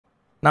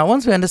Now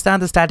once we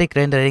understand the static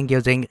rendering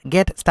using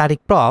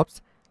getStaticProps,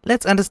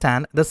 let's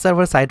understand the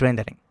server-side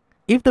rendering.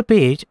 If the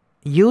page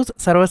use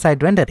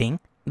server-side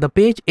rendering, the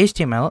page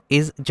HTML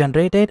is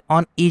generated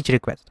on each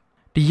request.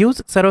 To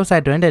use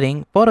server-side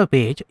rendering for a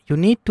page, you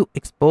need to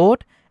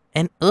export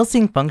an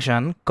async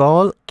function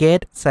called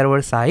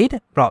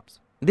getServerSideProps.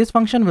 This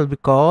function will be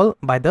called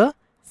by the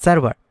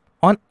server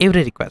on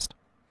every request.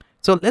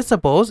 So let's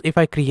suppose if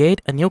I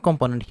create a new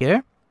component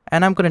here,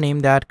 and I'm going to name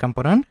that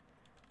component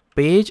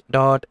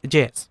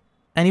page.js.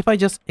 And if I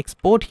just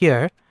export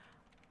here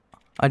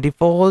a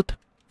default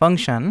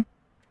function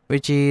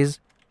which is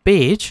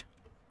page,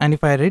 and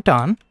if I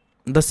return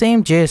the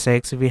same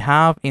JSX we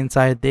have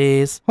inside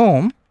this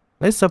home,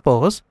 let's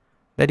suppose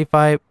that if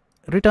I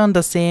return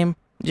the same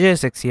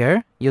JSX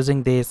here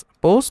using this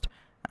post,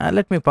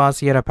 let me pass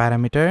here a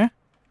parameter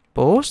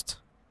post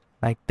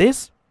like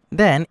this.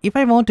 Then if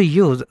I want to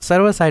use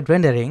server-side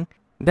rendering,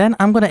 then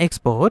I'm going to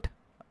export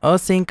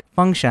async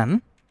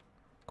function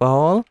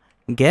called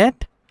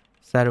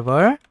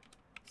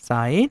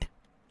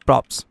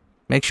getServerSideProps.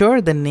 Make sure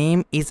the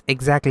name is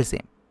exactly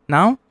same.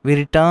 Now we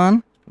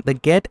return the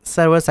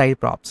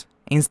getServerSideProps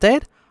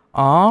instead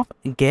of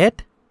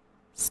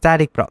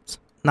getStaticProps.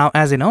 Now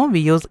as you know,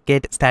 we use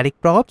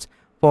getStaticProps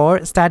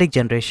for static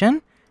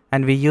generation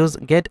and we use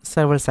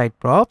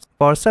getServerSideProps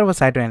for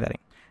server-side rendering.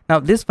 Now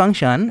this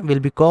function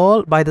will be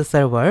called by the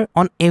server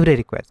on every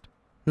request.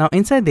 Now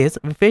inside this,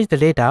 we fetch the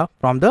data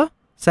from the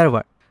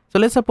server. So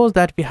let's suppose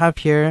that we have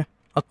here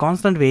a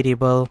constant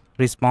variable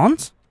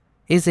response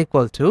is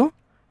equal to,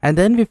 and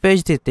then we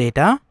fetch this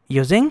data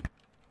using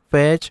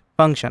fetch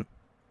function.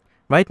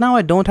 Right now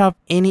I don't have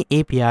any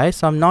API,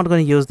 so I'm not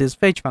going to use this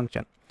fetch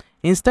function.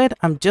 Instead,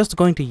 I'm just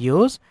going to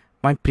use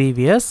my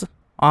previous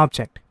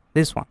object,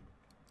 this one.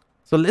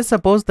 So let's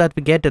suppose that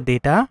we get the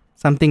data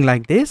something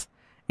like this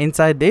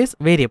inside this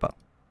variable.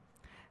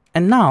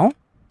 And now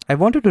I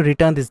wanted to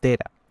return this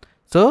data.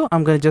 So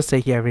I'm going to just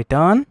say here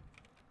return.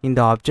 In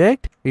the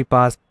object we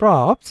pass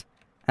props,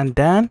 and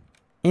then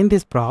in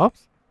this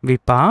props we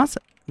pass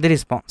the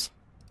response.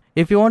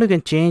 If you want, you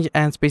can change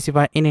and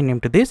specify any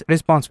name to this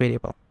response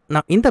variable.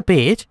 Now in the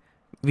page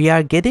we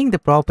are getting the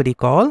property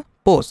called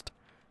post.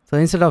 So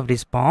instead of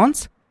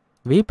response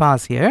we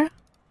pass here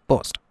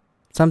post,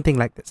 something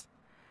like this.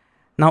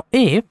 Now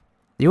if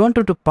you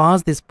wanted to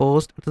pass this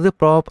post to the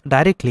prop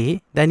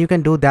directly, then you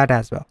can do that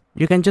as well.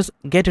 You can just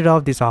get rid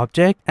of this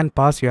object and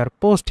pass your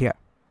post here.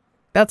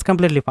 That's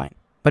completely fine.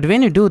 But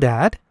when you do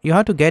that, you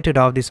have to get rid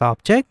of this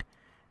object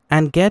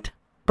and get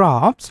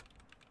props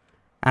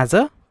as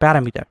a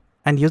parameter.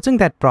 And using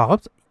that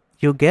props,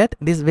 you get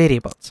these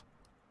variables.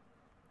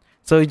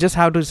 So you just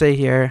have to say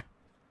here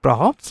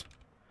props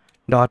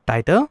dot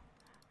title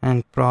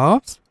and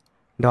props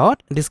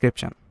dot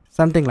description,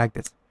 something like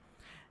this.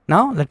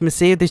 Now let me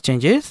save these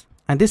changes,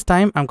 and this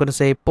time I'm going to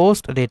say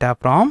post data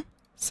from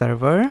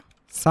server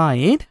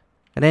side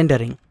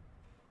rendering.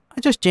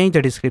 I just changed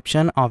the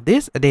description of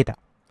this data.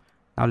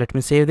 Now let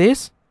me save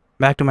this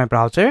back to my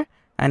browser,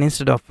 and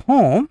instead of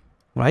home,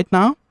 right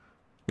now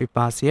we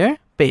pass here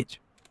page.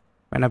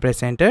 When I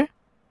press enter,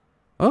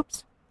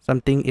 oops,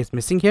 something is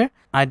missing here.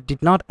 I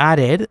did not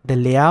added the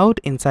layout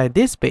inside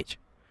this page.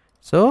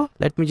 So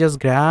let me just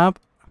grab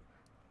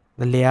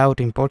the layout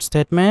import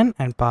statement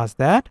and pass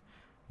that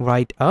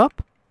right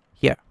up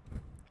here.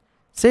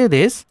 Save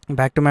this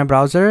back to my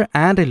browser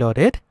and reload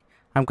it.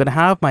 I'm going to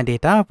have my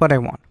data what I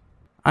want.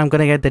 I'm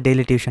going to get the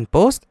daily tuition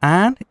post,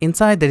 and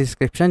inside the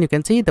description you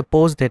can see the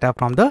post data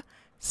from the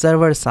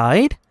server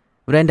side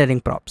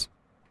rendering props.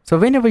 So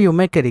whenever you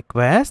make a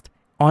request,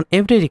 on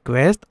every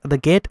request the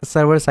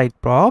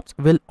getServerSideProps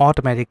will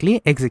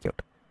automatically execute.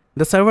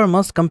 The server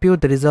must compute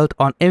the result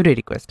on every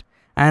request,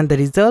 and the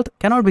result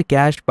cannot be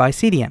cached by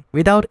CDN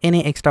without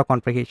any extra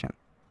configuration.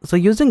 So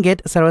using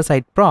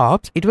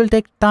getServerSideProps, it will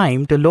take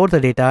time to load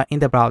the data in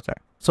the browser.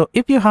 So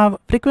if you have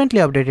frequently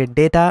updated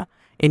data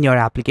in your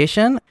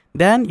application,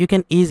 then you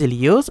can easily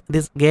use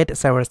this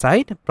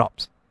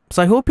getServerSideProps.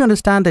 So I hope you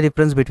understand the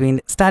difference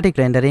between static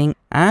rendering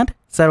and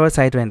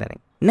server-side rendering.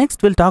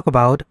 Next, we'll talk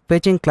about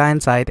fetching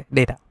client-side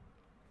data.